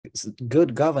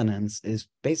good governance is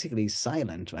basically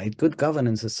silent, right? Good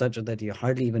governance is such that you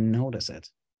hardly even notice it.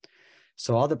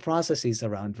 So all the processes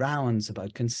around rounds,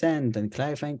 about consent and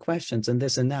clarifying questions and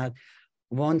this and that,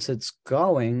 once it's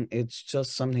going, it's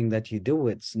just something that you do.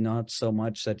 It's not so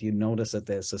much that you notice that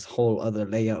there's this whole other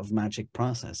layer of magic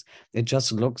process. It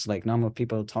just looks like normal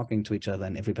people talking to each other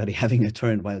and everybody having a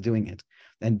turn while doing it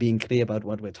and being clear about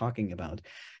what we're talking about.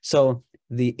 So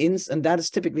and that is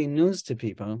typically news to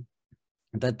people,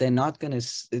 that they're not going to,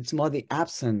 it's more the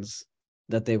absence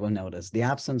that they will notice, the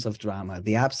absence of drama,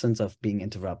 the absence of being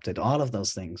interrupted, all of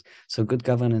those things. So good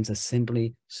governance is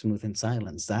simply smooth and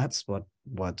silence. That's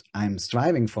what I'm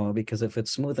striving for, because if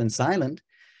it's smooth and silent,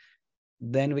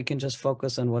 then we can just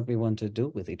focus on what we want to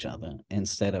do with each other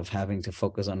instead of having to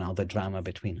focus on all the drama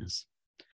between us.